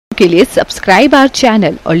के लिए subscribe our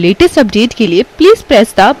channel और लेटेस्ट अपडेट के लिए please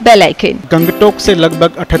press the bell icon. Gangtok से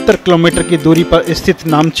लगभग 78 किलोमीटर की दूरी पर स्थित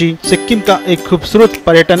नामची सिक्किम का एक खूबसूरत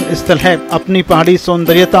पर्यटन स्थल है। अपनी पहाड़ी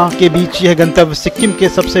सौंदर्यता के बीच यह गंतव्य सिक्किम के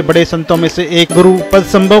सबसे बड़े संतों में से एक गुरु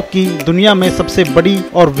पद्मसंभव की दुनिया में सबसे बड़ी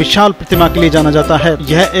और विशाल प्रतिमा के लिए जाना जाता है।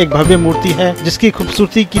 यह एक भव्य मूर्ति है जिसकी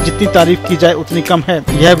खूबसूरती की जितनी तारीफ की जाए उतनी कम है।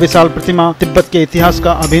 यह विशाल प्रतिमा तिब्बत के इतिहास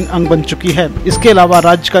का अभिन्न अंग बन चुकी है। इसके अलावा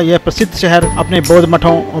राज्य का यह प्रसिद्ध शहर अपने बौद्ध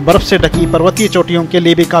मठों और बर्फ से ढकी पर्वतीय चोटियों के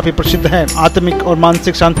लिए भी काफी प्रसिद्ध है। आत्मिक और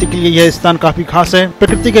मानसिक शांति के लिए यह स्थान काफी खास है।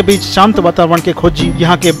 प्रकृति के बीच शांत वातावरण के खोजी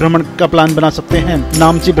यहाँ के भ्रमण का प्लान बना सकते हैं।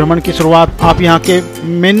 नामची भ्रमण की शुरुआत आप यहाँ के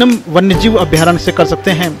मेनम वन्यजीव अभ्यारण्य से कर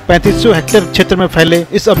सकते हैं। 3500 हेक्टेयर क्षेत्र में फैले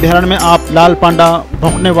इस अभ्यारण्य में आप लाल पांडा,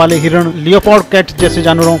 भौंकने वाले हिरण, लियोपार्ड कैट जैसे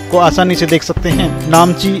जानवरों को आसानी से देख सकते हैं।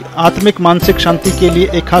 नामची आत्मिक मानसिक शांति के लिए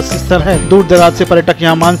एक खास स्थल है। दूर दराज से पर्यटक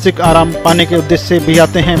यहाँ मानसिक आराम पाने के उद्देश्य से भी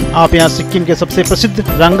आते हैं। आप यहाँ सिक्किम के सबसे प्रसिद्ध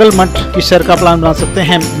रंगल मठ की सैर का प्लान बना सकते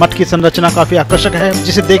हैं। मठ की संरचना काफी आकर्षक है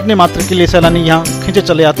जिसे देखने मात्र के लिए सैलानी यहाँ खींचे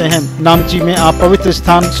चले आते हैं। नामची में आप पवित्र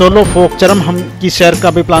स्थान सोलो फोक चरमहम की सैर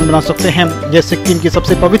का भी प्लान बना सकते हैं। यह सिक्किम के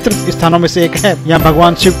सबसे पवित्र स्थानों में से एक है। यहाँ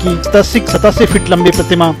भगवान शिव की 87 फीट लंबी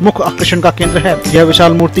प्रतिमा मुख्य आकर्षण का केंद्र है। यह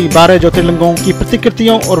विशाल मूर्ति 12 ज्योतिर्लिंगों की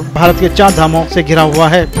प्रतिकृतियों और भारत के 4 धामों से घिरा हुआ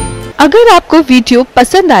है। अगर आपको वीडियो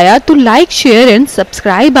पसंद आया तो like, share and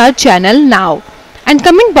subscribe our channel now and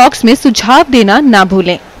comment box में सुझाव देना ना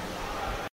भूलें।